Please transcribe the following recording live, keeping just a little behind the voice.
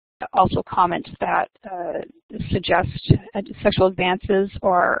also comments that suggest sexual advances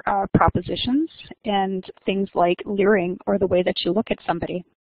or propositions, and things like leering or the way that you look at somebody.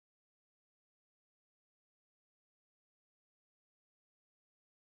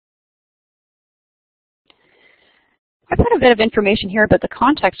 I've got a bit of information here about the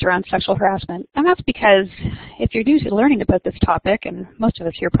context around sexual harassment, and that's because if you're new to learning about this topic, and most of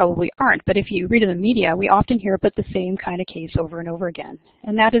us here probably aren't, but if you read in the media, we often hear about the same kind of case over and over again,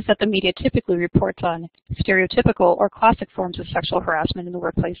 and that is that the media typically reports on stereotypical or classic forms of sexual harassment in the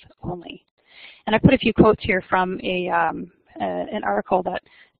workplace only. And I put a few quotes here from an article that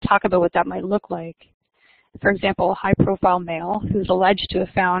talk about what that might look like. For example, a high-profile male who's alleged to have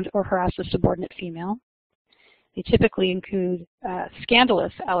found or harassed a subordinate female. They typically include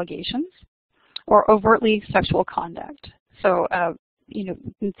scandalous allegations or overtly sexual conduct. So, you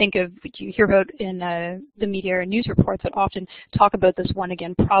think of, you hear about in the media or news reports that often talk about this one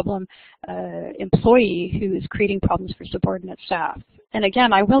again problem employee who is creating problems for subordinate staff. And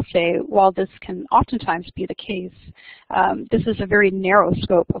again, I will say, while this can oftentimes be the case, this is a very narrow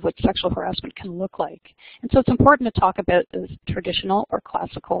scope of what sexual harassment can look like. And so it's important to talk about the traditional or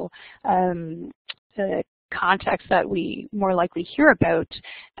classical context that we more likely hear about,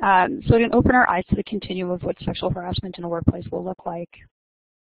 so it can open our eyes to the continuum of what sexual harassment in a workplace will look like.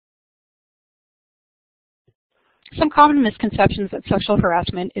 Some common misconceptions that sexual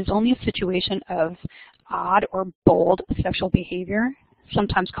harassment is only a situation of odd or bold sexual behavior,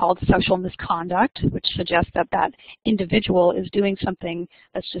 sometimes called sexual misconduct, which suggests that that individual is doing something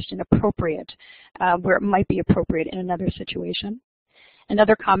that's just inappropriate, where it might be appropriate in another situation.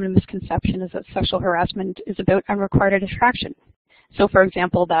 Another common misconception is that sexual harassment is about unrequited attraction. So for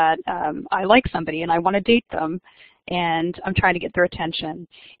example, that I like somebody and I want to date them and I'm trying to get their attention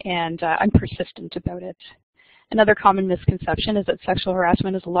and I'm persistent about it. Another common misconception is that sexual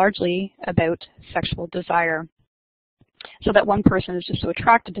harassment is largely about sexual desire. So that one person is just so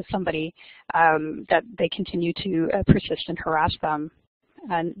attracted to somebody that they continue to persist and harass them.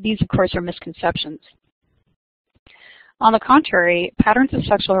 And these, of course, are misconceptions. On the contrary, patterns of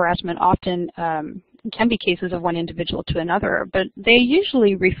sexual harassment often can be cases of one individual to another, but they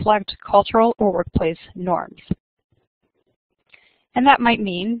usually reflect cultural or workplace norms. And that might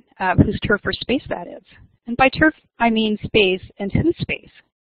mean whose turf or space that is. And by turf, I mean space and whose space.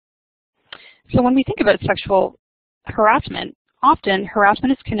 So when we think about sexual harassment, often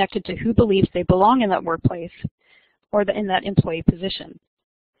harassment is connected to who believes they belong in that workplace or in that employee position,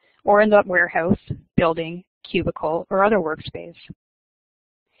 or in that warehouse, building, cubicle, or other workspace.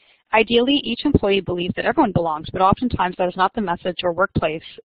 Ideally, each employee believes that everyone belongs, but oftentimes that is not the message or workplace.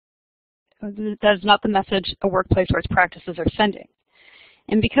 That is not the message a workplace or its practices are sending.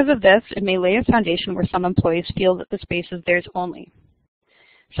 And because of this, it may lay a foundation where some employees feel that the space is theirs only.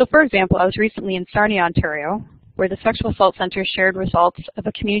 So for example, I was recently in Sarnia, Ontario, where the Sexual Assault Centre shared results of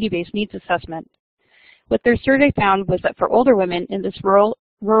a community-based needs assessment. What their survey found was that for older women in this rural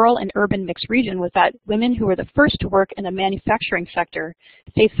and urban mixed region was that women who were the first to work in the manufacturing sector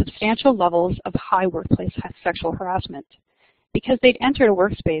faced substantial levels of high workplace sexual harassment because they'd entered a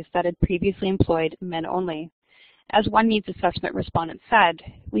workspace that had previously employed men only. As one needs assessment respondent said,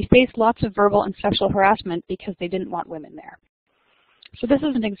 we faced lots of verbal and sexual harassment because they didn't want women there. So this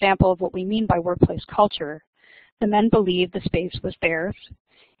is an example of what we mean by workplace culture. The men believed the space was theirs,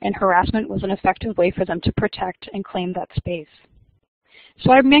 and harassment was an effective way for them to protect and claim that space.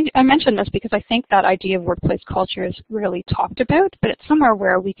 So I mention this because I think that idea of workplace culture is rarely talked about, but it's somewhere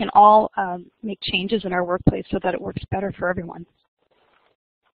where we can all make changes in our workplace so that it works better for everyone.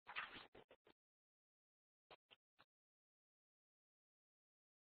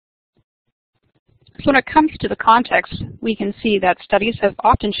 So when it comes to the context, we can see that studies have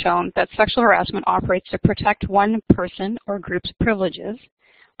often shown that sexual harassment operates to protect one person or group's privileges,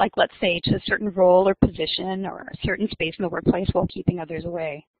 like let's say to a certain role or position or a certain space in the workplace while keeping others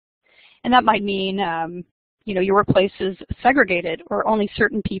away. And that might mean your workplace is segregated or only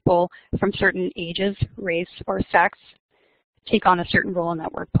certain people from certain ages, race, or sex take on a certain role in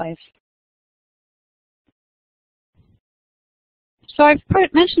that workplace. So I've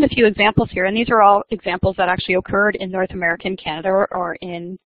mentioned a few examples here, and these are all examples that actually occurred in North America and Canada or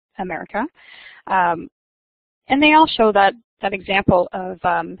in America. And they all show that example of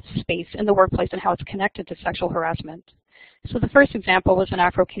space in the workplace and how it's connected to sexual harassment. So the first example was an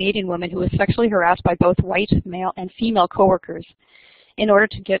Afro-Canadian woman who was sexually harassed by both white male and female coworkers in order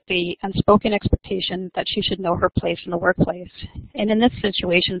to get the unspoken expectation that she should know her place in the workplace. And in this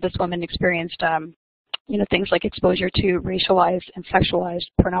situation, this woman experienced things like exposure to racialized and sexualized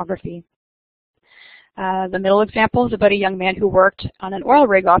pornography. The middle example is about a young man who worked on an oil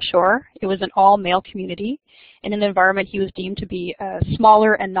rig offshore. It was an all-male community. In an environment he was deemed to be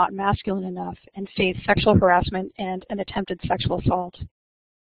smaller and not masculine enough, and faced sexual harassment and an attempted sexual assault.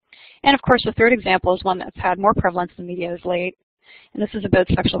 And of course, the third example is one that's had more prevalence in the media of late, and this is about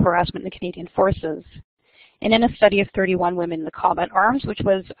sexual harassment in the Canadian Forces. And in a study of 31 women in the Combat Arms, which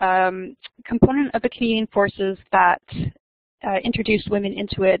was a component of the Canadian Forces that introduced women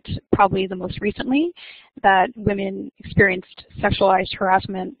into it probably the most recently, that women experienced sexualized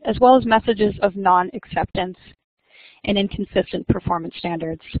harassment, as well as messages of non-acceptance and inconsistent performance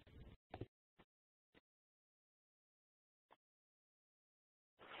standards.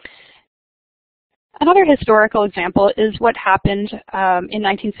 Another historical example is what happened in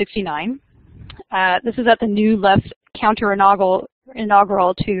 1969. This is at the New Left counter-inaugural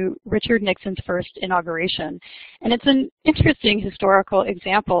to Richard Nixon's first inauguration. And it's an interesting historical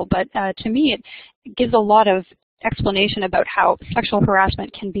example, but to me it gives a lot of explanation about how sexual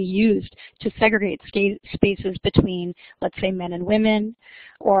harassment can be used to segregate spaces between, let's say, men and women,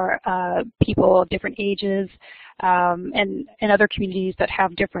 or people of different ages, and other communities that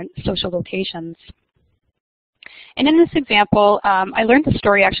have different social locations. And in this example, I learned the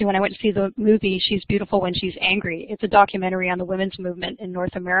story actually when I went to see the movie She's Beautiful When She's Angry. It's a documentary on the women's movement in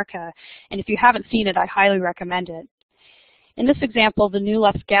North America, and if you haven't seen it, I highly recommend it. In this example, the New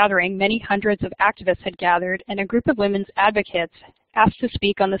Left gathering, many hundreds of activists had gathered, and a group of women's advocates asked to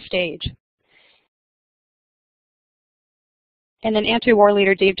speak on the stage. And then anti-war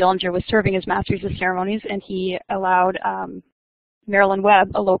leader Dave Dillinger was serving as Masters of Ceremonies, and he allowed Marilyn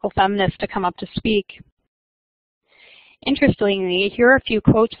Webb, a local feminist, to come up to speak. Interestingly, here are a few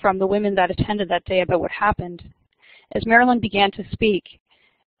quotes from the women that attended that day about what happened. As Marilyn began to speak,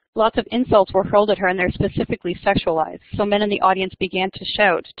 lots of insults were hurled at her, and they're specifically sexualized. So men in the audience began to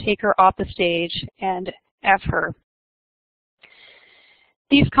shout, "Take her off the stage," and "F her."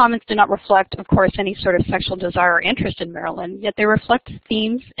 These comments do not reflect, of course, any sort of sexual desire or interest in Marilyn, yet they reflect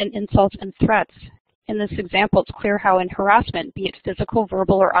themes and insults and threats. In this example, it's clear how in harassment, be it physical,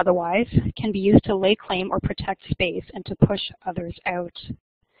 verbal, or otherwise, can be used to lay claim or protect space and to push others out.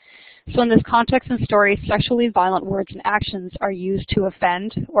 So in this context and story, sexually violent words and actions are used to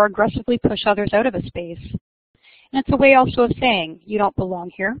offend or aggressively push others out of a space. And it's a way also of saying, you don't belong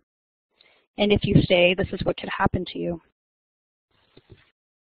here, and if you stay, this is what could happen to you.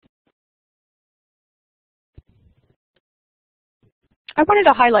 I wanted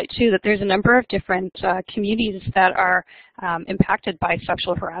to highlight, too, that there's a number of different communities that are impacted by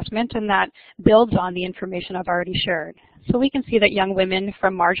sexual harassment, and that builds on the information I've already shared. So we can see that young women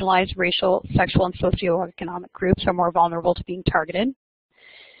from marginalized racial, sexual, and socioeconomic groups are more vulnerable to being targeted.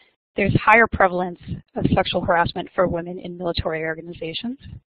 There's higher prevalence of sexual harassment for women in military organizations.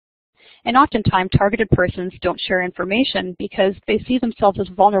 And oftentimes, targeted persons don't share information because they see themselves as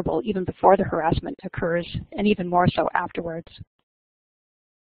vulnerable even before the harassment occurs, and even more so afterwards.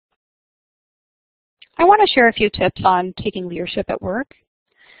 I want to share a few tips on taking leadership at work,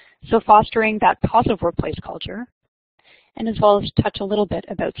 so fostering that positive workplace culture, and as well as touch a little bit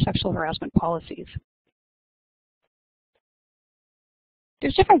about sexual harassment policies.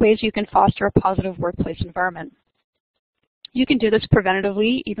 There's different ways you can foster a positive workplace environment. You can do this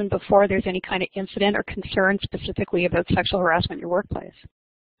preventatively even before there's any kind of incident or concern specifically about sexual harassment in your workplace.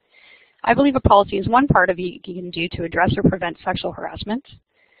 I believe a policy is one part of what you can do to address or prevent sexual harassment.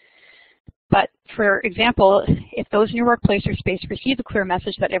 But for example, if those in your workplace or space receive a clear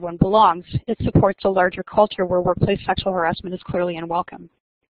message that everyone belongs, it supports a larger culture where workplace sexual harassment is clearly unwelcome.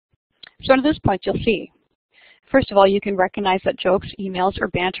 So to this point, you'll see. First of all, you can recognize that jokes, emails, or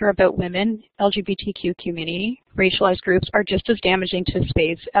banter about women, LGBTQ community, racialized groups are just as damaging to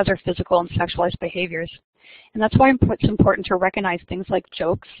space as our physical and sexualized behaviors. And that's why it's important to recognize things like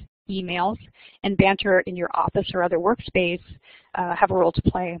jokes, emails, and banter in your office or other workspace have a role to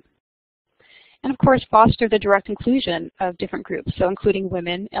play. And of course, foster the direct inclusion of different groups, so including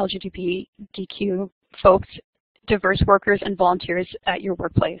women, LGBTQ folks, diverse workers, and volunteers at your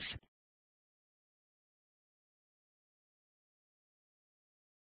workplace.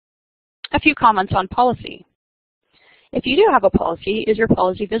 A few comments on policy. If you do have a policy, is your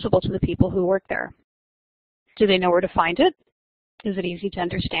policy visible to the people who work there? Do they know where to find it? Is it easy to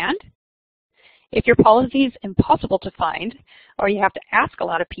understand? If your policy is impossible to find, or you have to ask a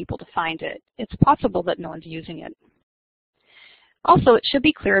lot of people to find it, it's possible that no one's using it. Also, it should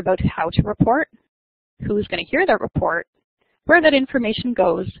be clear about how to report, who's going to hear that report, where that information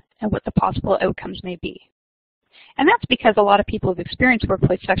goes, and what the possible outcomes may be. And that's because a lot of people who've experienced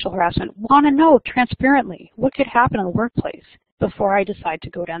workplace sexual harassment want to know transparently what could happen in the workplace. before I decide to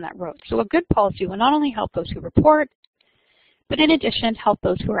go down that road. So a good policy will not only help those who report, but in addition, help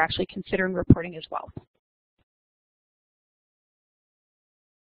those who are actually considering reporting as well.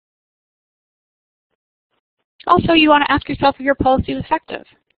 Also, you want to ask yourself if your policy is effective.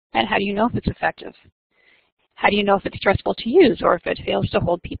 And how do you know if it's effective? How do you know if it's stressful to use or if it fails to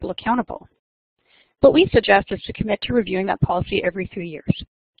hold people accountable? What we suggest is to commit to reviewing that policy every 3 years.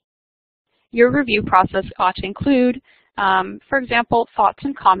 Your review process ought to include, for example, thoughts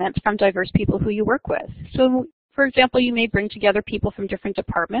and comments from diverse people who you work with. So, for example, you may bring together people from different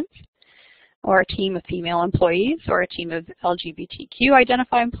departments, or a team of female employees, or a team of LGBTQ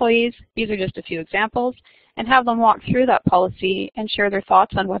identified employees. These are just a few examples, and have them walk through that policy and share their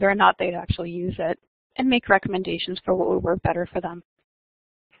thoughts on whether or not they'd actually use it, and make recommendations for what would work better for them.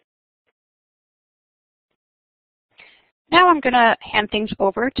 Now I'm going to hand things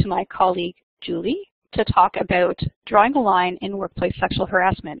over to my colleague, Julie, to talk about drawing a line in workplace sexual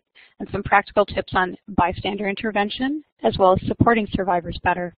harassment and some practical tips on bystander intervention, as well as supporting survivors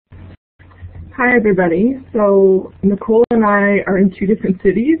better. Hi everybody. So Nicole and I are in 2 different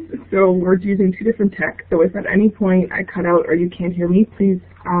cities, so we're using 2 different tech. So if at any point I cut out or you can't hear me, please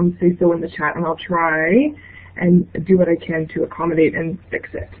say so in the chat and I'll try and do what I can to accommodate and fix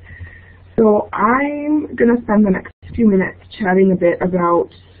it. So I'm going to spend the next few minutes chatting a bit about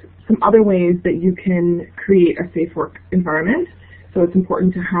some other ways that you can create a safe work environment. So it's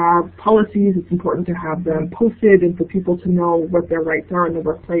important to have policies, it's important to have them posted and for people to know what their rights are in the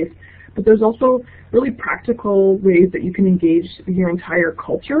workplace. But there's also really practical ways that you can engage your entire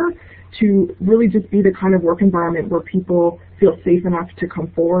culture to really just be the kind of work environment where people feel safe enough to come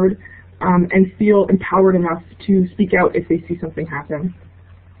forward and feel empowered enough to speak out if they see something happen.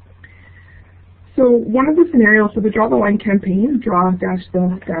 So one of the scenarios for the Draw the Line campaign,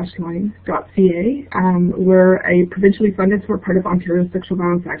 Draw-the-line.ca, we're a provincially funded, so we're part of Ontario's Sexual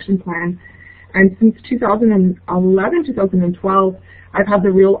Violence Action Plan. And since 2011, 2012, I've had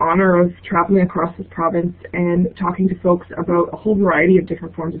the real honor of traveling across this province and talking to folks about a whole variety of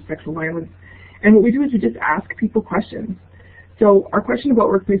different forms of sexual violence. And what we do is we just ask people questions. So our question about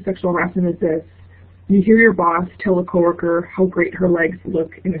workplace sexual harassment is this: you hear your boss tell a coworker how great her legs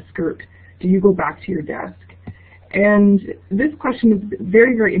look in a skirt. Do you go back to your desk? And this question is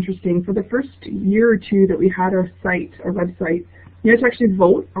very, very interesting. For the first year or 2 that we had our website, you had to actually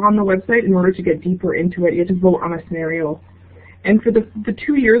vote on the website in order to get deeper into it. You had to vote on a scenario. And for the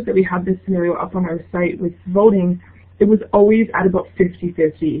 2 years that we had this scenario up on our site with voting, it was always at about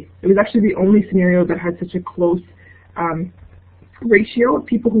 50-50. It was actually the only scenario that had such a close ratio of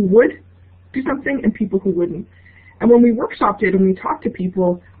people who would do something and people who wouldn't. And when we workshopped it and we talked to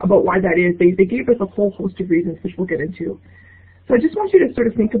people about why that is, they gave us a whole host of reasons, which we'll get into. So I just want you to sort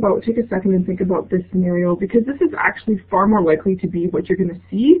of take a second and think about this scenario, because this is actually far more likely to be what you're going to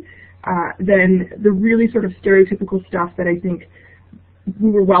see than the really sort of stereotypical stuff that I think we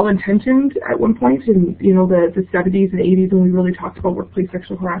were well-intentioned at one point in the 70s and 80s when we really talked about workplace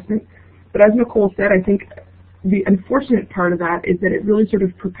sexual harassment. But as Nicole said, I think the unfortunate part of that is that it really sort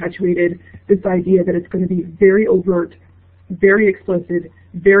of perpetuated this idea that it's going to be very overt, very explicit,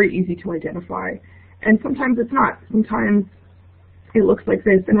 very easy to identify. And sometimes it's not. Sometimes it looks like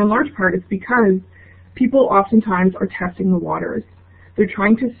this, and in large part it's because people oftentimes are testing the waters. They're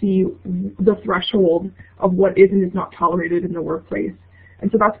trying to see the threshold of what is and is not tolerated in the workplace.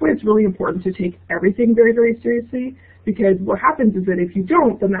 And so that's why it's really important to take everything very, very seriously, because what happens is that if you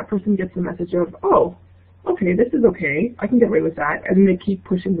don't, then that person gets the message of, oh, okay, this is okay, I can get away with that, and they keep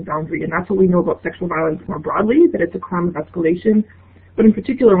pushing the boundary. And that's what we know about sexual violence more broadly, that it's a crime of escalation, but in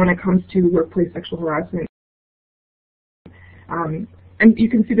particular when it comes to workplace sexual harassment. And you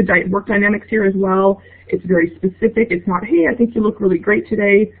can see the work dynamics here as well. It's very specific. It's not, hey, I think you look really great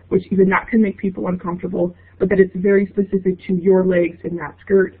today, which even that can make people uncomfortable, but that it's very specific to your legs in that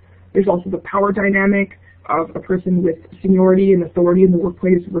skirt. There's also the power dynamic of a person with seniority and authority in the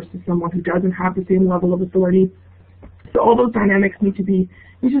workplace versus someone who doesn't have the same level of authority. So all those dynamics need to be,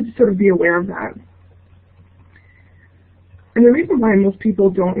 you should sort of be aware of that. And the reason why most people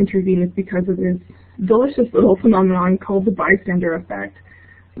don't intervene is because of this delicious little phenomenon called the bystander effect.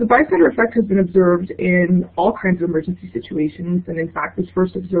 The bystander effect has been observed in all kinds of emergency situations, and in fact was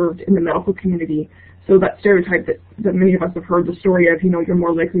first observed in the medical community. So that stereotype that many of us have heard the story of, you're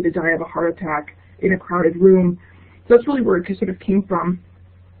more likely to die of a heart attack in a crowded room. So that's really where it sort of came from.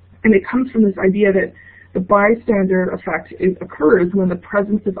 And it comes from this idea that the bystander effect occurs when the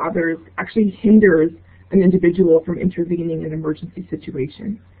presence of others actually hinders an individual from intervening in an emergency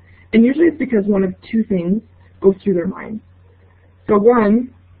situation. And usually it's because one of 2 things goes through their mind. So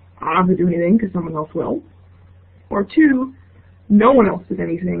 1, I don't have to do anything because someone else will. Or 2, No one else did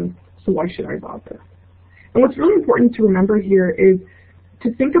anything, so why should I bother? And what's really important to remember here is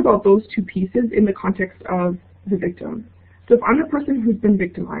to think about those two pieces in the context of the victim. So if I'm the person who's been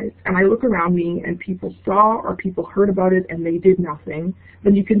victimized and I look around me and people saw or people heard about it and they did nothing,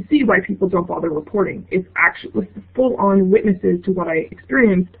 then you can see why people don't bother reporting. It's actually full-on witnesses to what I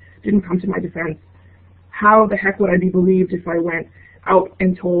experienced didn't come to my defense. How the heck would I be believed if I went out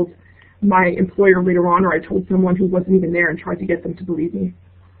and told my employer later on, or I told someone who wasn't even there and tried to get them to believe me?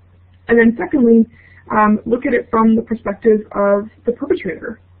 And then secondly, look at it from the perspective of the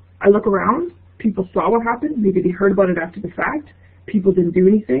perpetrator. I look around, people saw what happened, maybe they heard about it after the fact, people didn't do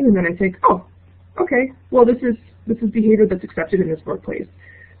anything, and then I think, oh, okay, well this is behavior that's accepted in this workplace.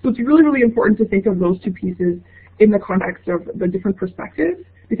 So it's really, really important to think of those two pieces in the context of the different perspectives,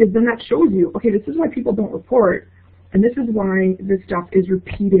 because then that shows you, okay, this is why people don't report, and this is why this stuff is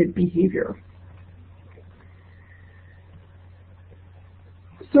repeated behavior.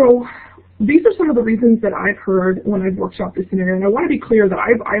 So these are some of the reasons that I've heard when I've workshopped this scenario, and I want to be clear that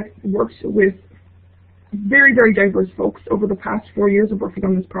I've worked with very, very diverse folks over the past 4 years of working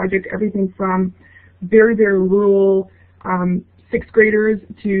on this project, everything from very, very rural sixth graders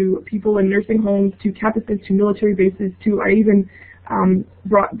to people in nursing homes to campuses to military bases to I even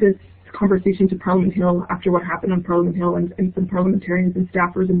brought this conversation to Parliament Hill after what happened on Parliament Hill, and some parliamentarians and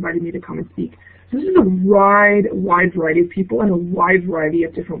staffers invited me to come and speak. So this is a wide variety of people and a wide variety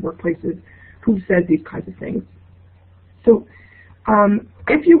of different workplaces who've said these kinds of things. So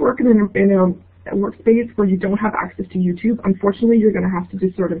if you work in a workspace where you don't have access to YouTube, unfortunately you're going to have to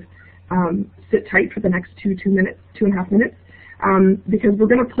just sort of sit tight for the next 2.5 minutes, because we're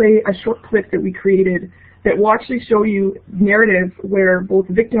going to play a short clip that we created that will actually show you narrative where both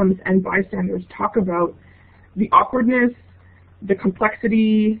victims and bystanders talk about the awkwardness, the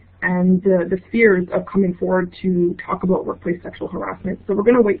complexity, and the fears of coming forward to talk about workplace sexual harassment. So we're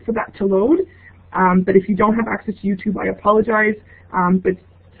going to wait for that to load, but if you don't have access to YouTube, I apologize, but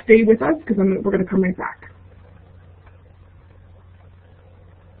stay with us because we're going to come right back.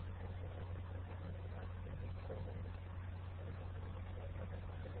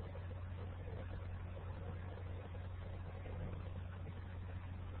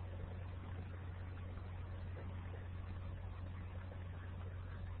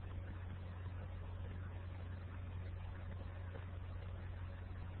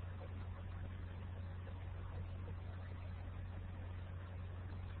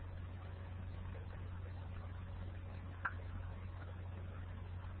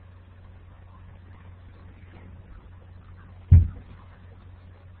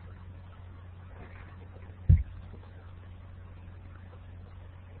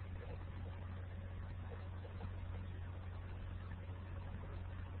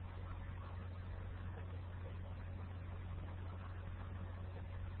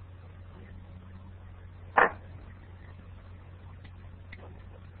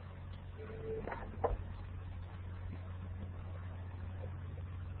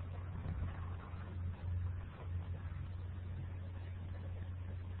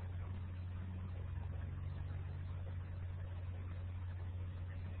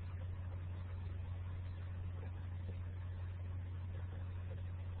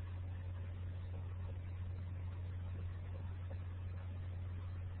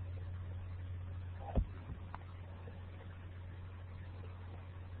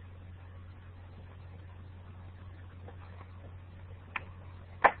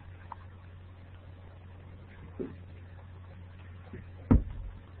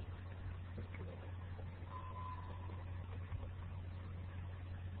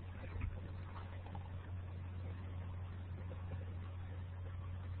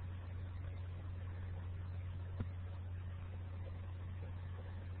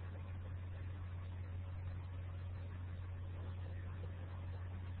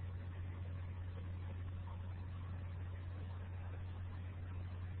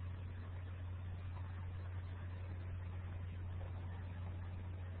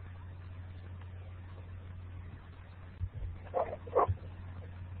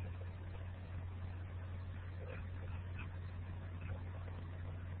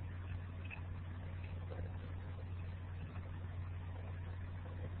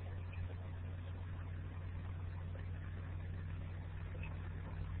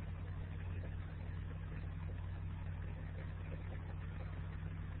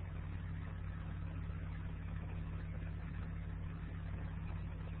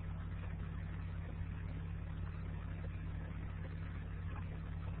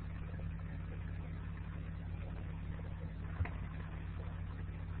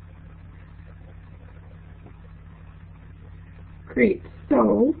 Great.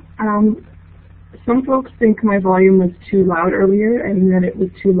 So, some folks think my volume was too loud earlier and that it was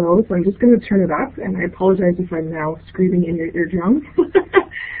too low, so I'm just going to turn it up, and I apologize if I'm now screaming in your eardrum.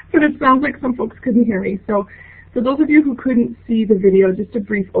 But it sounds like some folks couldn't hear me. So, for those of you who couldn't see the video, just a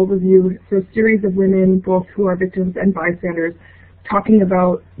brief overview. So a series of women, both who are victims and bystanders, talking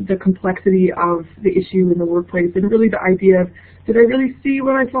about the complexity of the issue in the workplace, and really the idea of, did I really see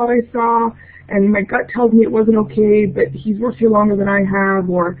what I thought I saw? And my gut tells me it wasn't okay, but he's worked here longer than I have,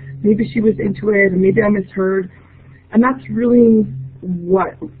 or maybe she was into it, and maybe I misheard. And that's really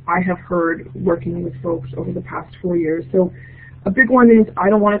what I have heard working with folks over the past 4 years. So a big one is, I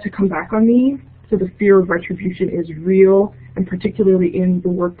don't want it to come back on me. So the fear of retribution is real, and particularly in the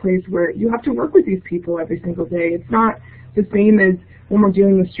workplace where you have to work with these people every single day. It's not the same as when we're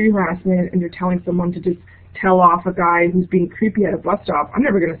dealing with street harassment and you're telling someone to just tell off a guy who's being creepy at a bus stop. I'm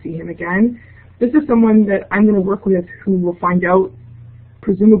never going to see him again. This is someone that I'm going to work with who will find out,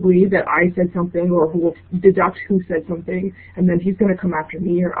 presumably, that I said something, or who will deduct who said something, and then he's going to come after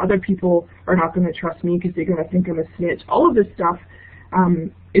me, or other people are not going to trust me because they're going to think I'm a snitch. All of this stuff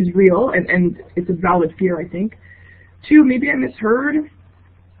is real, and it's a valid fear, I think. 2, maybe I misheard.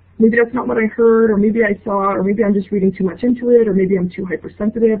 Maybe that's not what I heard, or maybe I saw, or maybe I'm just reading too much into it, or maybe I'm too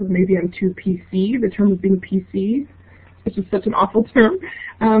hypersensitive, or maybe I'm too PC. The term of being PC, which is such an awful term,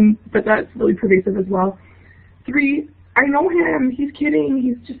 but that's really pervasive as well. 3, I know him, he's kidding,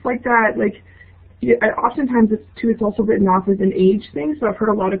 he's just like that. Like, yeah, oftentimes it's also written off as an age thing. So I've heard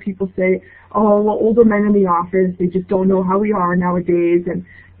a lot of people say, oh, well, older men in the office, they just don't know how we are nowadays, and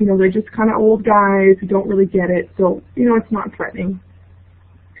you know, they're just kind of old guys who don't really get it. So, you know, it's not threatening.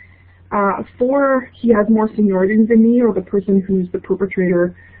 4, he has more seniority than me, or the person who's the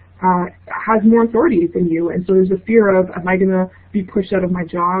perpetrator has more authority than you, and so there's a fear of, am I going to be pushed out of my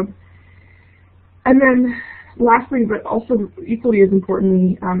job? And then lastly, but also equally as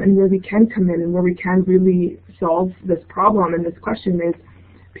importantly, and where we can come in and where we can really solve this problem and this question, is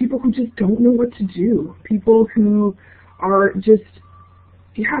people who just don't know what to do. People who are just,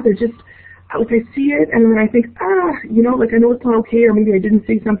 yeah, they're just, like, I see it and then I think, you know, like, I know it's not okay, or maybe I didn't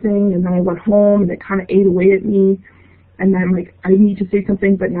say something and then I went home and it kind of ate away at me, and then I'm like, I need to say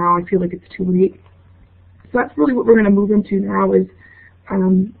something, but now I feel like it's too late. So that's really what we're going to move into now, is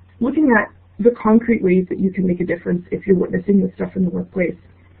looking at the concrete ways that you can make a difference if you're witnessing this stuff in the workplace.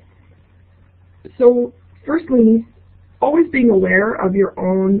 So firstly, always being aware of your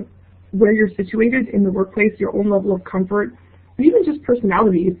own, where you're situated in the workplace, your own level of comfort, and even just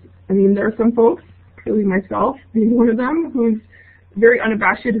personalities. I mean, there are some folks, clearly myself being one of them, who's very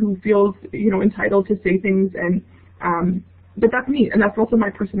unabashed, who feels, you know, entitled to say things, and but that's me, and that's also my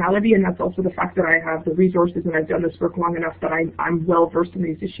personality, and that's also the fact that I have the resources and I've done this work long enough that I'm well versed in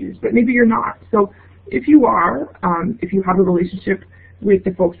these issues. But maybe you're not. So if you are, if you have a relationship with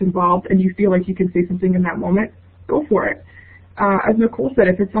the folks involved and you feel like you can say something in that moment, go for it. As Nicole said,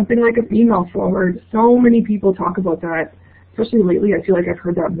 if it's something like an email forward, so many people talk about that, especially lately. I feel like I've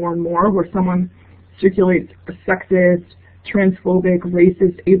heard that more and more, where someone circulates a sexist, transphobic,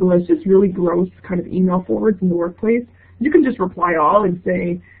 racist, ableist, just really gross kind of email forwards in the workplace. You can just reply all and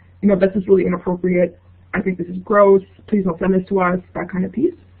say, you know, this is really inappropriate, I think this is gross, please don't send this to us, that kind of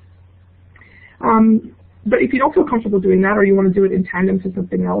piece. But if you don't feel comfortable doing that, or you want to do it in tandem to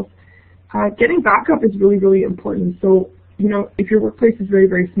something else, getting backup is really, really important. So, you know, if your workplace is very,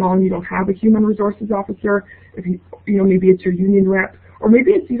 very small and you don't have a human resources officer, if you know, maybe it's your union rep, or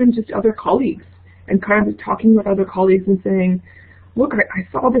maybe it's even just other colleagues, and kind of talking with other colleagues and saying, look, I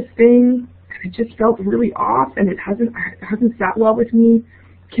saw this thing, and it just felt really off, and it hasn't sat well with me.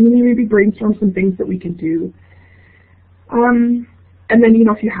 Can we maybe brainstorm some things that we can do? And then, you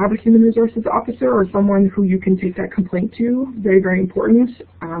know, if you have a human resources officer or someone who you can take that complaint to, very, very important.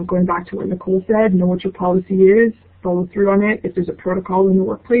 Going back to what Nicole said, know what your policy is, follow through on it. If there's a protocol in the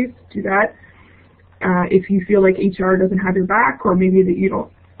workplace, do that. If you feel like HR doesn't have your back, or maybe that you don't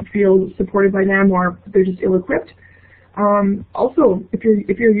feel supported by them, or they're just ill-equipped. Also, if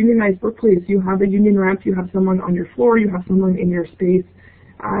you're a unionized workplace, you have a union rep, you have someone on your floor, you have someone in your space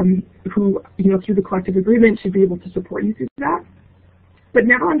who, you know, through the collective agreement should be able to support you through that. But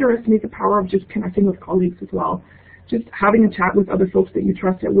never underestimate the power of just connecting with colleagues as well. Just having a chat with other folks that you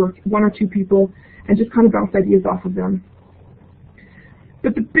trust at work, 1 or 2 people, and just kind of bounce ideas off of them.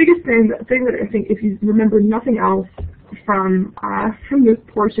 But the biggest thing, the thing that I think, if you remember nothing else from this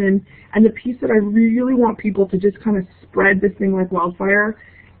portion, and the piece that I really want people to just kind of spread this thing like wildfire,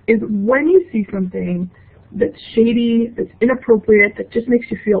 is when you see something that's shady, that's inappropriate, that just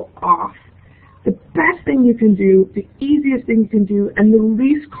makes you feel off, the best thing you can do, the easiest thing you can do, and the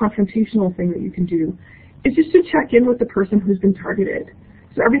least confrontational thing that you can do is just to check in with the person who's been targeted.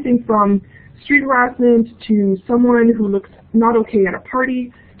 So everything from street harassment to someone who looks not okay at a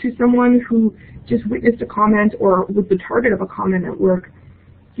party to someone who just witnessed a comment or was the target of a comment at work.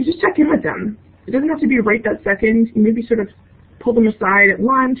 You just check in with them. It doesn't have to be right that second. You maybe sort of pull them aside at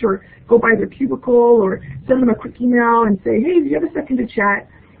lunch or go by their cubicle or send them a quick email and say, hey, do you have a second to chat?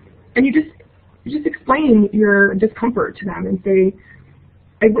 And you just explain your discomfort to them and say,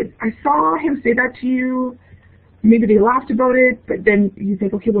 I saw him say that to you. Maybe they laughed about it, but then you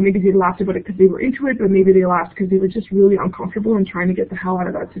think, okay, well, maybe they laughed about it because they were into it, but maybe they laughed because they were just really uncomfortable and trying to get the hell out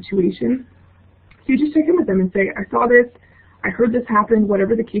of that situation. So you just check in with them and say, I saw this, I heard this happen,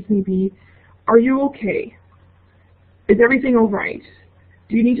 whatever the case may be. Are you okay? Is everything all right?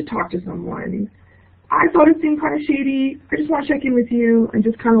 Do you need to talk to someone? I thought it seemed kind of shady. I just want to check in with you and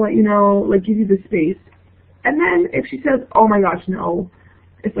just kind of let you know, like give you the space. And then if she says, oh my gosh, no,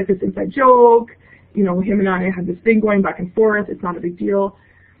 it's like this inside joke, you know, him and I had this thing going back and forth, it's not a big deal,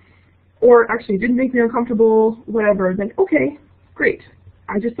 or actually it didn't make me uncomfortable, whatever, then okay, great.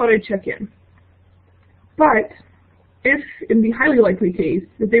 I just thought I'd check in. But if in the highly likely case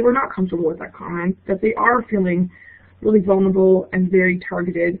that they were not comfortable with that comment, that they are feeling really vulnerable and very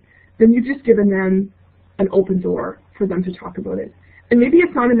targeted, then you've just given them an open door for them to talk about it. And maybe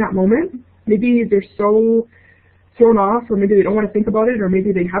it's not in that moment. Maybe they're so thrown off, or maybe they don't want to think about it, or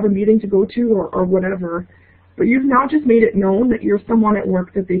maybe they have a meeting to go to, or whatever. But you've now just made it known that you're someone at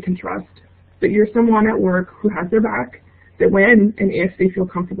work that they can trust, that you're someone at work who has their back, that when and if they feel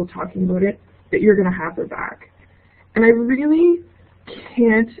comfortable talking about it, that you're going to have their back. And I really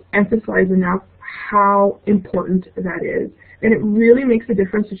can't emphasize enough how important that is. And it really makes a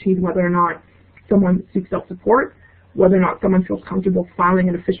difference between whether or not someone seeks out support, whether or not someone feels comfortable filing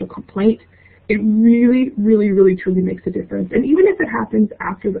an official complaint. It really, really, really, truly makes a difference. And even if it happens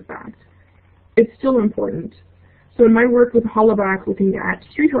after the fact, it's still important. So in my work with Hollaback, looking at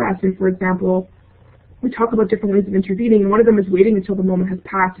street harassment, for example, we talk about different ways of intervening, and one of them is waiting until the moment has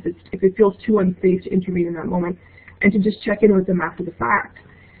passed if it feels too unsafe to intervene in that moment, and to just check in with them after the fact.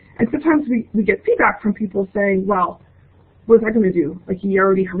 And sometimes we get feedback from people saying, well, what was I going to do? Like, he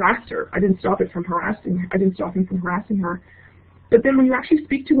already harassed her. I didn't stop him from harassing her. But then when you actually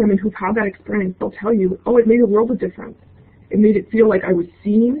speak to women who've had that experience, they'll tell you, oh, it made a world of difference. It made it feel like I was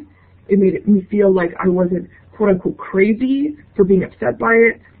seen. It made me feel like I wasn't, quote unquote, crazy for being upset by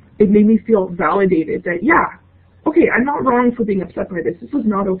it. It made me feel validated that, yeah, okay, I'm not wrong for being upset by this. This was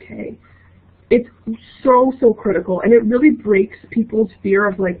not okay. It's so, so critical, and it really breaks people's fear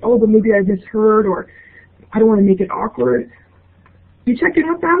of like, oh, but maybe I misheard, or I don't want to make it awkward. You check in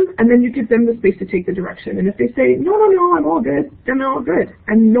with them, and then you give them the space to take the direction. And if they say, no, I'm all good, then they're all good.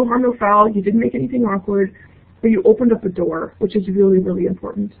 And no harm, no foul, you didn't make anything awkward, but you opened up a door, which is really, really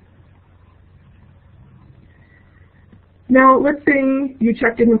important. Now, let's say you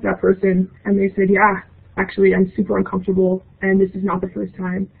checked in with that person, and they said, yeah, actually, I'm super uncomfortable, and this is not the first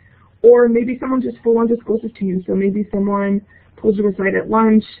time. Or maybe someone just full-on discloses to you. So maybe someone pulls you aside at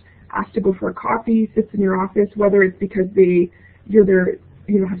lunch, asks to go for a coffee, sits in your office, whether it's because you're their,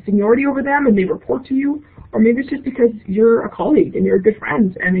 have seniority over them and they report to you, or maybe it's just because you're a colleague and you're a good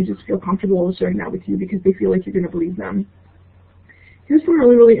friend and they just feel comfortable sharing that with you because they feel like you're going to believe them. Here's some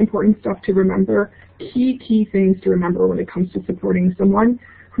really, really important stuff to remember, key things to remember when it comes to supporting someone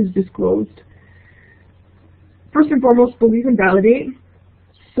who's disclosed. First and foremost, believe and validate.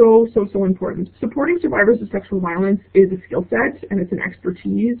 So important. Supporting survivors of sexual violence is a skill set and it's an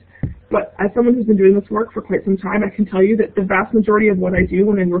expertise, but as someone who's been doing this work for quite some time, I can tell you that the vast majority of what I do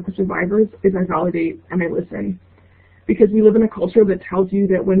when I work with survivors is I validate and I listen. Because we live in a culture that tells you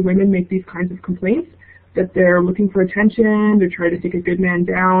that when women make these kinds of complaints, that they're looking for attention, they're trying to take a good man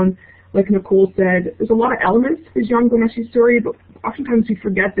down. Like Nicole said, there's a lot of elements to this young Gomeshi's story, but oftentimes we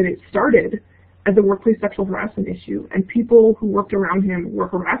forget that it started as a workplace sexual harassment issue, and people who worked around him were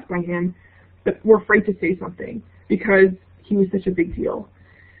harassed by him, but were afraid to say something because he was such a big deal.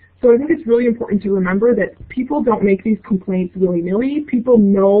 So I think it's really important to remember that people don't make these complaints willy-nilly. People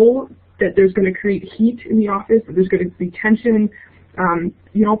know that there's going to create heat in the office, that there's going to be tension.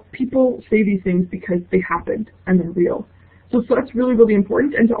 People say these things because they happened and they're real. So that's really, really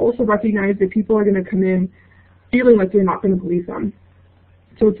important, and to also recognize that people are going to come in feeling like they're not going to believe them.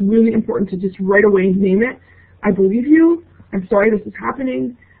 So it's really important to just right away name it. I believe you. I'm sorry this is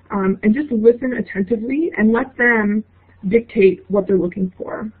happening. And just listen attentively and let them dictate what they're looking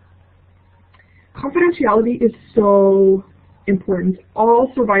for. Confidentiality is so important.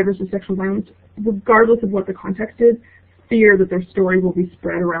 All survivors of sexual violence, regardless of what the context is, fear that their story will be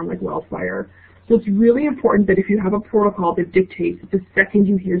spread around like wildfire. So it's really important that if you have a protocol that dictates the second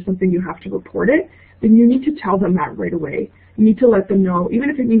you hear something you have to report it, then you need to tell them that right away. You need to let them know, even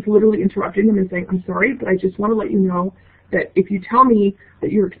if it means literally interrupting them and saying, I'm sorry, but I just want to let you know that if you tell me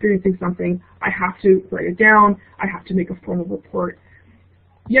that you're experiencing something, I have to write it down, I have to make a formal report.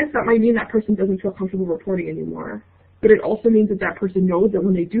 Yes, that might mean that person doesn't feel comfortable reporting anymore, but it also means that that person knows that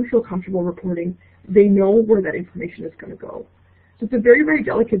when they do feel comfortable reporting, they know where that information is going to go. So it's a very, very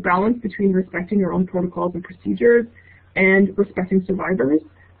delicate balance between respecting your own protocols and procedures and respecting survivors,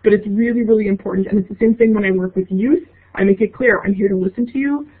 but it's really, really important, and it's the same thing when I work with youth. I make it clear, I'm here to listen to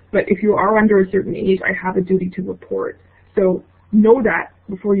you, but if you are under a certain age, I have a duty to report. So know that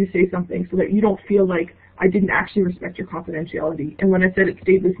before you say something so that you don't feel like I didn't actually respect your confidentiality. And when I said it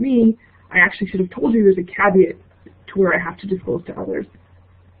stayed with me, I actually should have told you there's a caveat to where I have to disclose to others.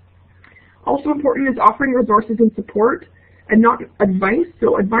 Also important is offering resources and support and not advice.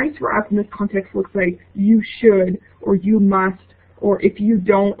 So advice for us in this context looks like you should or you must, or if you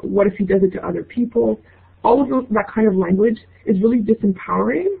don't, what if he does it to other people? All of that kind of language is really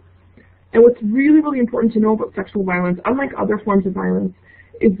disempowering. And what's really, really important to know about sexual violence, unlike other forms of violence,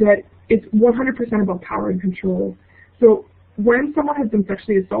 is that it's 100% about power and control. So when someone has been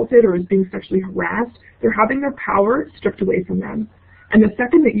sexually assaulted or is being sexually harassed, they're having their power stripped away from them. And the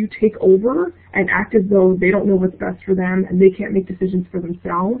second that you take over and act as though they don't know what's best for them and they can't make decisions for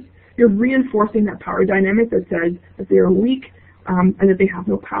themselves, you're reinforcing that power dynamic that says that they are weak and that they have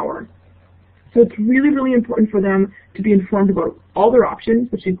no power. So it's really, really important for them to be informed about all their options,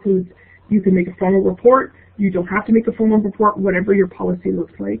 which includes you can make a formal report, you don't have to make a formal report, whatever your policy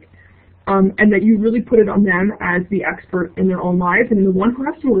looks like, and that you really put it on them as the expert in their own lives and the one who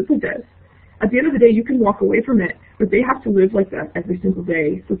has to live with this. At the end of the day, you can walk away from it, but they have to live like that every single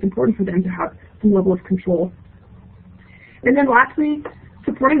day, so it's important for them to have some level of control. And then lastly,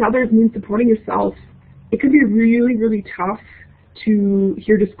 supporting others means supporting yourself. It can be really, really tough to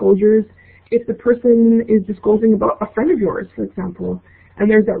hear disclosures if the person is disclosing about a friend of yours, for example, and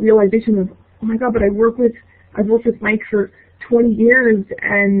there's that realization of, oh my God, but I've worked with Mike for 20 years,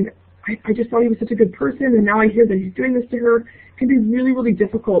 and I just thought he was such a good person, and now I hear that he's doing this to her. It can be really, really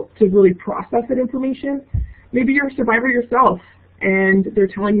difficult to really process that information. Maybe you're a survivor yourself, and they're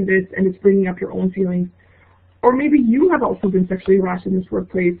telling you this, and it's bringing up your own feelings. Or maybe you have also been sexually harassed in this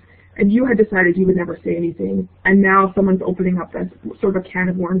workplace, and you had decided you would never say anything, and now someone's opening up that sort of a can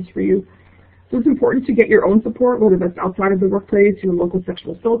of worms for you. So it's important to get your own support, whether that's outside of the workplace, your local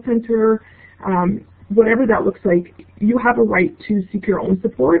sexual assault center, whatever that looks like. You have a right to seek your own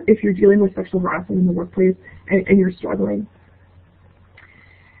support if you're dealing with sexual harassment in the workplace and you're struggling.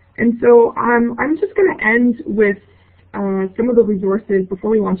 And so I'm just going to end with some of the resources before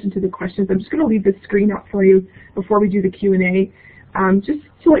we launch into the questions. I'm just going to leave this screen up for you before we do the Q&A. Just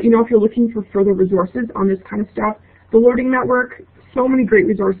to let you know if you're looking for further resources on this kind of stuff. The Learning Network, so many great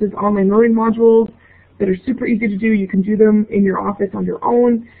resources, online learning modules that are super easy to do. You can do them in your office on your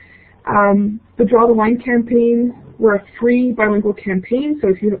own. The Draw-the-Line campaign, we're a free bilingual campaign, so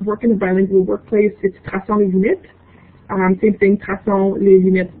if you work in a bilingual workplace, it's Traçons les limites. Same thing,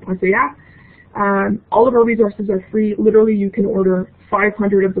 traçonslesLimites.ca. All of our resources are free. Literally, you can order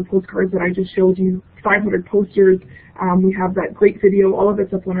 500 of the postcards that I just showed you, 500 posters. We have that great video. All of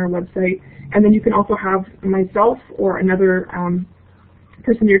it's up on our website. And then you can also have myself or another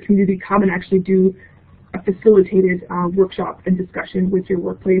person in your community come and actually do a facilitated workshop and discussion with your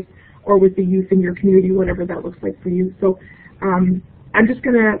workplace or with the youth in your community, whatever that looks like for you. So I'm just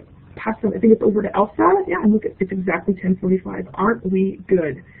going to pass them, I think it's over to Elsa. Yeah, and look, it's exactly 10:45. Aren't we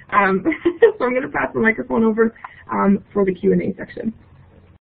good? So I'm going to pass the microphone over for the Q&A section.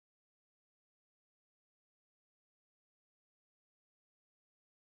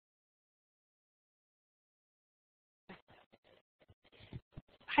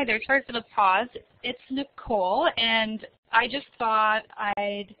 Hi there, sorry for the pause. It's Nicole, and I just thought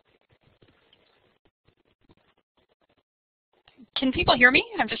Can people hear me?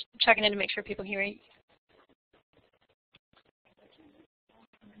 I'm just checking in to make sure people hear me.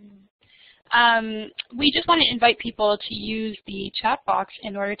 We just want to invite people to use the chat box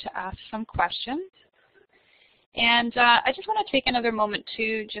in order to ask some questions. And I just want to take another moment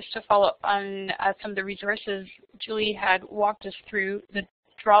just to follow up on some of the resources Julie had walked us through, the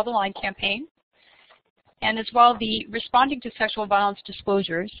Draw the Line campaign, and as well the Responding to Sexual Violence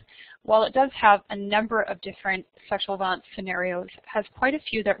Disclosures. While it does have a number of different sexual violence scenarios, it has quite a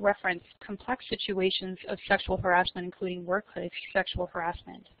few that reference complex situations of sexual harassment, including workplace sexual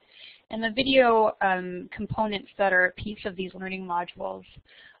harassment. And the video components that are a piece of these learning modules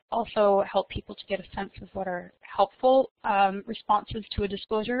also help people to get a sense of what are helpful responses to a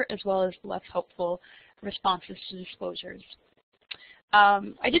disclosure as well as less helpful responses to disclosures.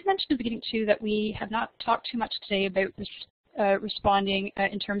 I did mention at the beginning too that we have not talked too much today about this responding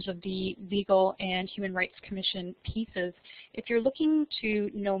in terms of the Legal and Human Rights Commission pieces. If you're looking to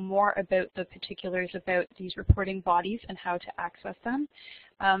know more about the particulars about these reporting bodies and how to access them,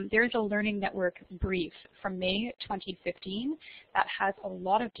 there is a Learning Network brief from May 2015 that has a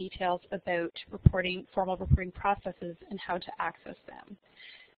lot of details about reporting, formal reporting processes and how to access them.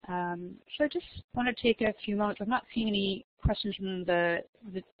 So I just want to take a few moments. I'm not seeing any questions in the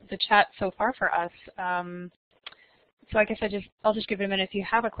chat so far for us. So I guess I'll just give it a minute. If you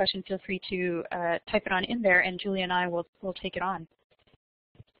have a question, feel free to type it on in there, and Julie and I will take it on.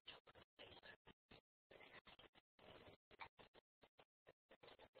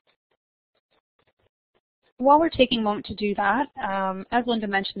 While we're taking a moment to do that, as Linda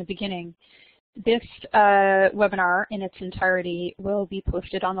mentioned at the beginning, this webinar in its entirety will be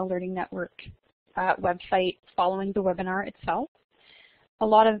posted on the Learning Network website following the webinar itself. A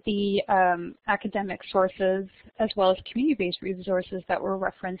lot of the academic sources as well as community-based resources that were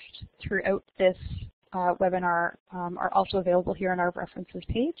referenced throughout this webinar are also available here on our references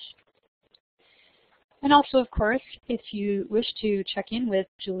page. And also, of course, if you wish to check in with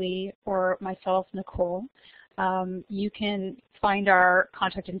Julie or myself, Nicole, you can find our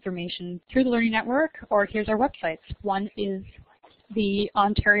contact information through the Learning Network, or here's our websites. One is the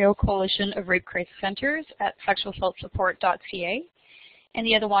Ontario Coalition of Rape Crisis Centres at sexualassaultsupport.ca. And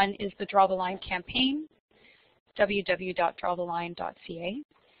the other one is the Draw the Line campaign, www.drawtheline.ca.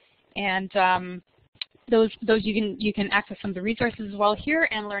 And those you can access some of the resources as well here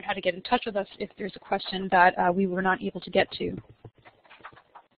and learn how to get in touch with us if there's a question that we were not able to get to.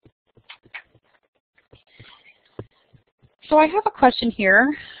 So I have a question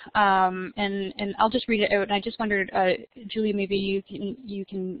here, and I'll just read it out. And I just wondered, Julie, maybe you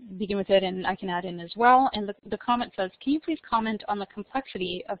can begin with it, and I can add in as well. And the comment says, "Can you please comment on the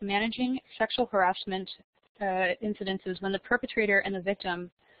complexity of managing sexual harassment incidences when the perpetrator and the victim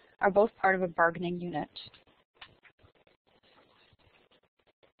are both part of a bargaining unit?"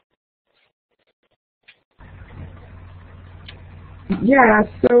 Yeah.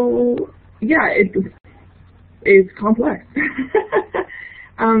 So yeah, it's complex.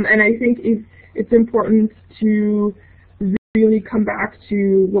 And I think it's important to really come back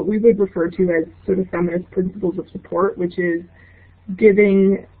to what we would refer to as sort of feminist principles of support, which is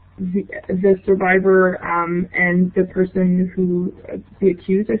giving the survivor and the person who, the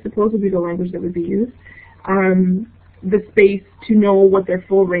accused, I suppose would be the language that would be used, the space to know what their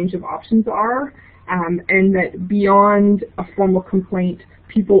full range of options are, and that beyond a formal complaint,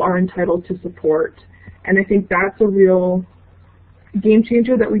 people are entitled to support. And I think that's a real game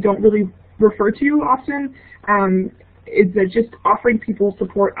changer that we don't really refer to often, is that just offering people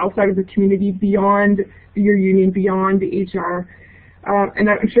support outside of the community, beyond your union, beyond the HR. And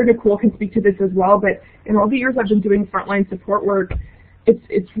I'm sure Nicole can speak to this as well, but in all the years I've been doing frontline support work,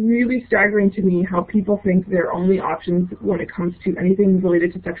 it's really staggering to me how people think their only options when it comes to anything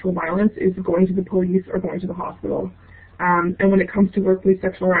related to sexual violence is going to the police or going to the hospital. And when it comes to workplace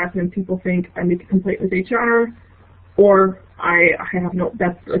sexual harassment, people think I make a complaint with HR, or I have no,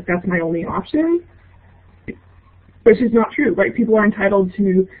 that's my only option, which is not true, right? People are entitled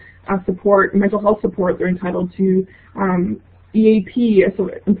to support, mental health support. They're entitled to EAP, so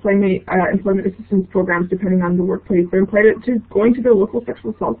employment assistance programs, depending on the workplace. They're entitled to going to their local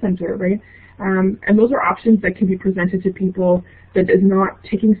sexual assault center, right? And those are options that can be presented to people that is not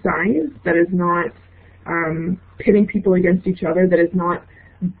taking sides, that is not pitting people against each other, that is not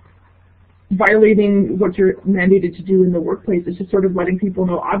violating what you're mandated to do in the workplace. It's just sort of letting people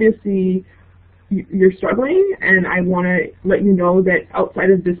know, obviously, you're struggling, and I want to let you know that outside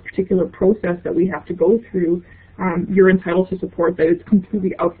of this particular process that we have to go through, you're entitled to support that is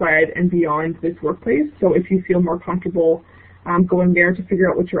completely outside and beyond this workplace. So if you feel more comfortable going there to figure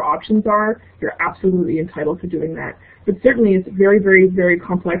out what your options are, you're absolutely entitled to doing that. But certainly it's very, very, very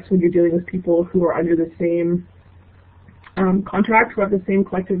complex when you're dealing with people who are under the same contract, who have the same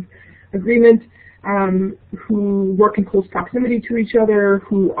collective agreement, who work in close proximity to each other,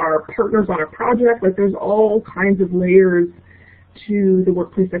 who are partners on a project. Like, there's all kinds of layers to the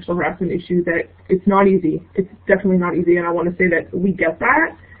workplace sexual harassment issue that it's not easy. It's definitely not easy, and I want to say that we get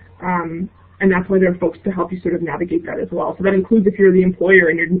that, and that's why there are folks to help you sort of navigate that as well. So that includes if you're the employer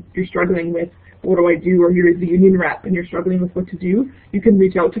and you're struggling with what do I do, or you're the union rep and you're struggling with what to do, you can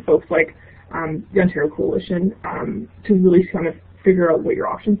reach out to folks like the Ontario Coalition to really kind of figure out what your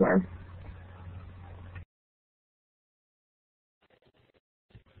options are.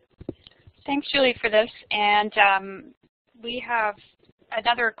 Thanks, Julie, for this. And we have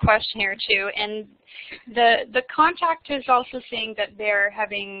another question here too, and the contact is also saying that they're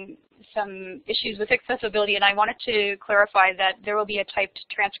having some issues with accessibility, and I wanted to clarify that there will be a typed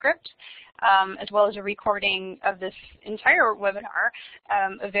transcript as well as a recording of this entire webinar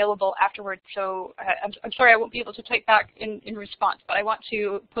available afterwards. So I'm sorry I won't be able to type back in response, but I want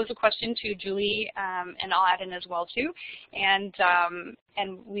to pose a question to Julie, and I'll add in as well too. And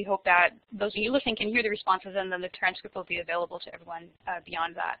we hope that those of you listening can hear the responses, and then the transcript will be available to everyone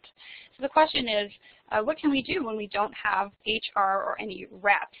beyond that. So the question is, what can we do when we don't have HR or any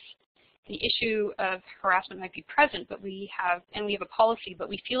reps? The issue of harassment might be present, but we have a policy, but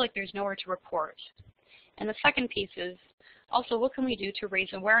we feel like there's nowhere to report. And the second piece is also, what can we do to raise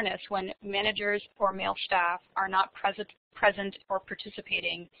awareness when managers or male staff are not present or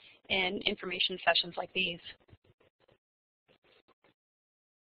participating in information sessions like these?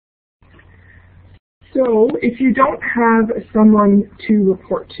 So if you don't have someone to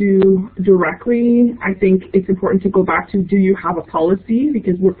report to directly, I think it's important to go back to, do you have a policy?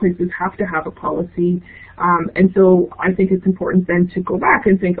 Because workplaces have to have a policy. And so I think it's important then to go back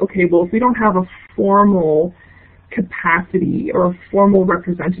and think, okay, well, if we don't have a formal capacity or a formal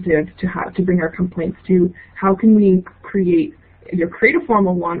representative to bring our complaints to, how can we either create a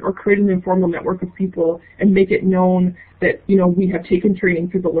formal one or create an informal network of people and make it known that, you know, we have taken training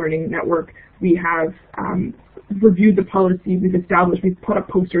through the Learning Network, we have reviewed the policy, we've put up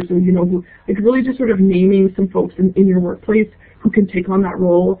posters, so you know, like really just sort of naming some folks in your workplace who can take on that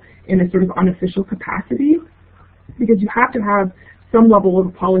role in a sort of unofficial capacity, because you have to have some level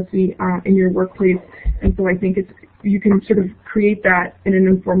of policy in your workplace. And so I think you can sort of create that in an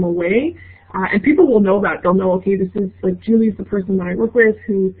informal way. And people will know that. They'll know, okay, this is like Julie's the person that I work with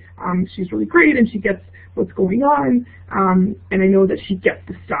who she's really great and she gets what's going on, and I know that she gets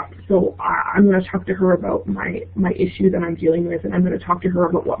the stuff. So I'm going to talk to her about my issue that I'm dealing with, and I'm going to talk to her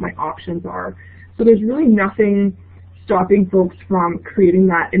about what my options are. So there's really nothing stopping folks from creating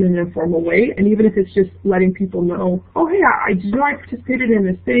that in an informal way. And even if it's just letting people know, oh, hey, I participated in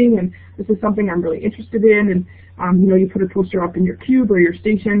this thing, and this is something I'm really interested in, and you know, you put a poster up in your cube or your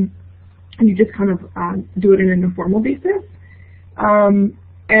station, and you just kind of do it in an informal basis. And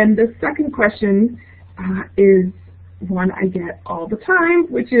the second question is one I get all the time,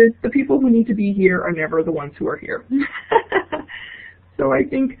 which is, the people who need to be here are never the ones who are here. So I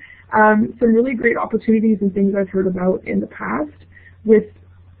think some really great opportunities and things I've heard about in the past with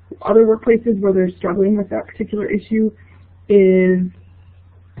other workplaces where they're struggling with that particular issue is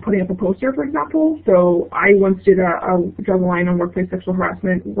putting up a poster, for example. So I once did a Draw-the-line on workplace sexual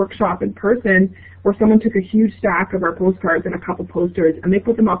harassment workshop in person, where someone took a huge stack of our postcards and a couple posters, and they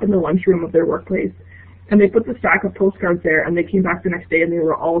put them up in the lunchroom of their workplace. And they put the stack of postcards there, and they came back the next day and they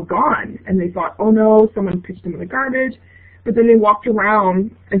were all gone. And they thought, oh no, someone pitched them in the garbage. But then they walked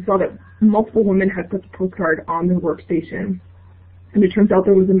around and saw that multiple women had put the postcard on their workstation. And it turns out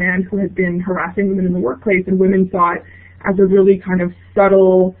there was a man who had been harassing women in the workplace, and women saw it as a really kind of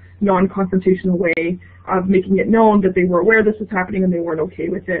subtle, non-confrontational way of making it known that they were aware this was happening and they weren't okay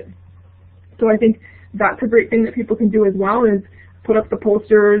with it. So I think that's a great thing that people can do as well, is put up the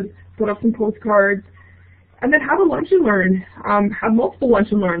posters, put up some postcards, and then have a lunch and learn. Have multiple lunch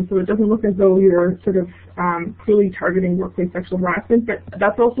and learn, so it doesn't look as though you're sort of clearly targeting workplace sexual harassment. But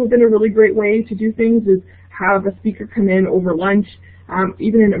that's also been a really great way to do things, is have a speaker come in over lunch,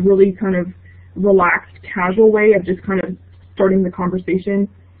 even in a really kind of relaxed, casual way of just kind of starting the conversation.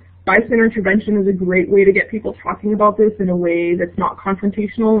 Bystander intervention is a great way to get people talking about this in a way that's not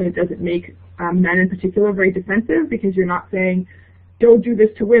confrontational, and it doesn't make men in particular very defensive, because you're not saying, don't do this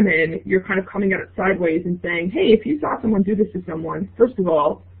to women. You're kind of coming at it sideways and saying, hey, if you saw someone do this to someone, first of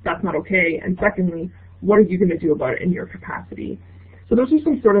all, that's not okay, and secondly, what are you going to do about it in your capacity? So those are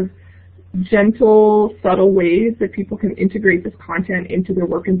some sort of gentle, subtle ways that people can integrate this content into their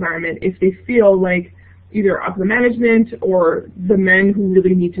work environment if they feel like either upper management or the men who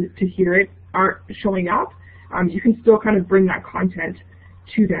really need to hear it aren't showing up. You can still kind of bring that content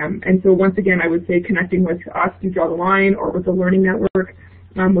to them. And so once again, I would say connecting with us through Draw the Line or with the Learning Network,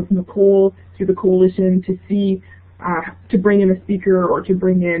 with Nicole through the coalition, to see, to bring in a speaker or to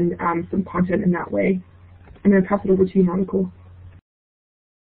bring in some content in that way. I'm going to pass it over to you now, Nicole.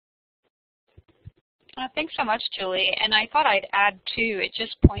 Thanks so much, Julie. And I thought I'd add too, it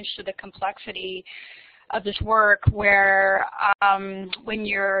just points to the complexity of this work where when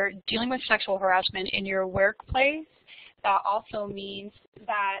you're dealing with sexual harassment in your workplace, that also means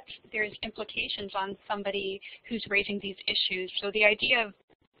that there's implications on somebody who's raising these issues. So the idea of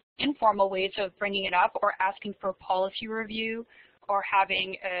informal ways of bringing it up or asking for policy review or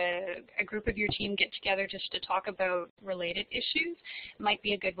having a group of your team get together just to talk about related issues might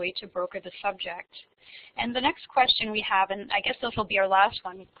be a good way to broker the subject. And the next question we have, and I guess this will be our last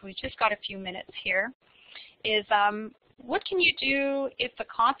one, we've just got a few minutes here, is what can you do if the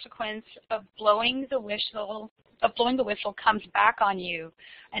consequence of blowing the whistle comes back on you,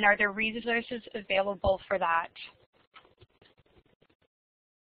 and are there resources available for that?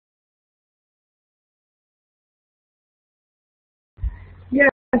 Yes,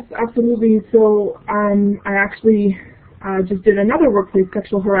 absolutely. So I actually just did another workplace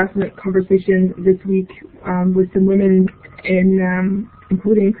sexual harassment conversation this week with some women,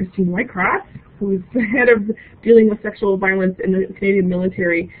 including Christine Whitecross, who's the head of dealing with sexual violence in the Canadian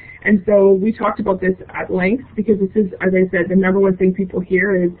military. And so we talked about this at length because this is, as I said, the number one thing people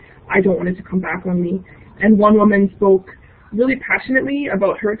hear is, I don't want it to come back on me. And one woman spoke really passionately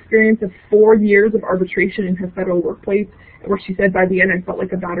about her experience of 4 years of arbitration in her federal workplace, where she said, by the end, I felt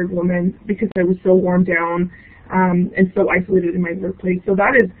like a battered woman because I was so worn down and so isolated in my workplace. So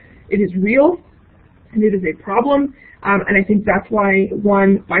it is real, and it is a problem. And I think that's why,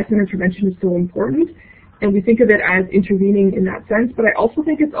 one, bystander intervention is so important, and we think of it as intervening in that sense, but I also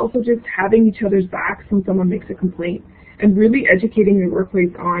think it's also just having each other's backs when someone makes a complaint, and really educating your workplace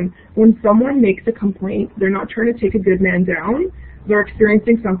on when someone makes a complaint, they're not trying to take a good man down, they're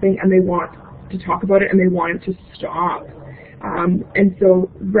experiencing something and they want to talk about it and they want it to stop. And so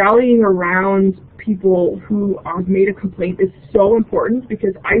rallying around people who have made a complaint is so important,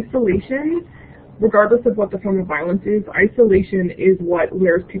 because isolation, regardless of what the form of violence is, isolation is what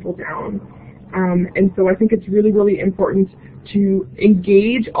wears people down. And so I think it's really, really important to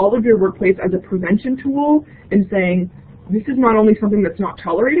engage all of your workplace as a prevention tool in saying, this is not only something that's not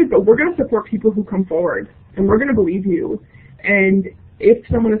tolerated, but we're going to support people who come forward, and we're going to believe you. And if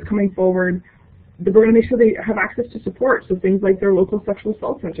someone is coming forward, we're going to make sure they have access to support, so things like their local sexual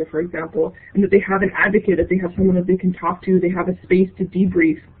assault center, for example, and that they have an advocate, that they have someone that they can talk to, they have a space to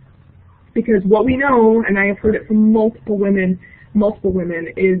debrief. Because what we know, and I have heard it from multiple women,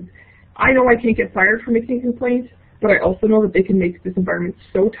 is I know I can't get fired for making complaints, but I also know that they can make this environment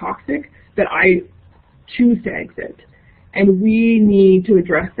so toxic that I choose to exit. And we need to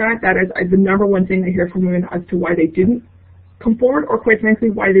address that. That is the number one thing I hear from women as to why they didn't come forward, or quite frankly,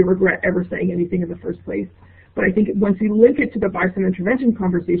 why they regret ever saying anything in the first place. But I think once we link it to the bystander intervention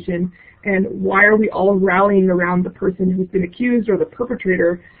conversation, and why are we all rallying around the person who's been accused or the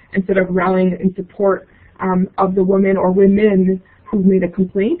perpetrator, instead of rallying in support of the woman or women who've made a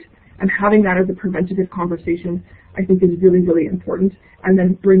complaint, and having that as a preventative conversation, I think is really, really important. And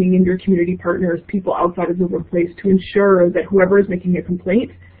then bringing in your community partners, people outside of the workplace, to ensure that whoever is making a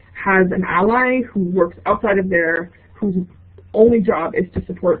complaint has an ally who works outside of there, whose only job is to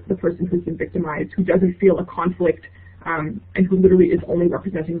support the person who's been victimized, who doesn't feel a conflict, and who literally is only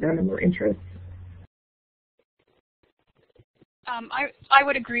representing them and their interests. I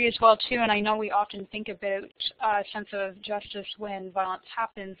would agree as well too, and I know we often think about a sense of justice when violence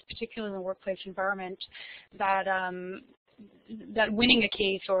happens, particularly in the workplace environment, that that winning a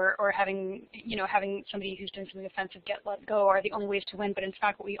case or having somebody who's doing something offensive get let go are the only ways to win. But in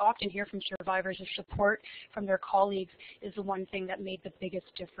fact, what we often hear from survivors is support from their colleagues is the one thing that made the biggest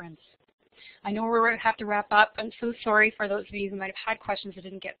difference. I know we're going to have to wrap up. I'm so sorry for those of you who might have had questions that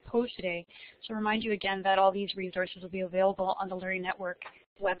didn't get posed today. So remind you again that all these resources will be available on the Learning Network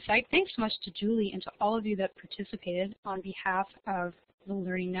website. Thanks so much to Julie and to all of you that participated on behalf of the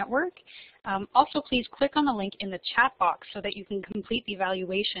Learning Network. Also, please click on the link in the chat box so that you can complete the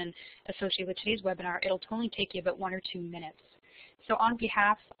evaluation associated with today's webinar. It'll only take you about 1 or 2 minutes. So on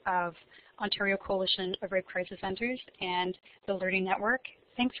behalf of Ontario Coalition of Rape Crisis Centers and the Learning Network,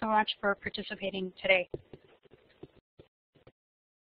 thanks so much for participating today.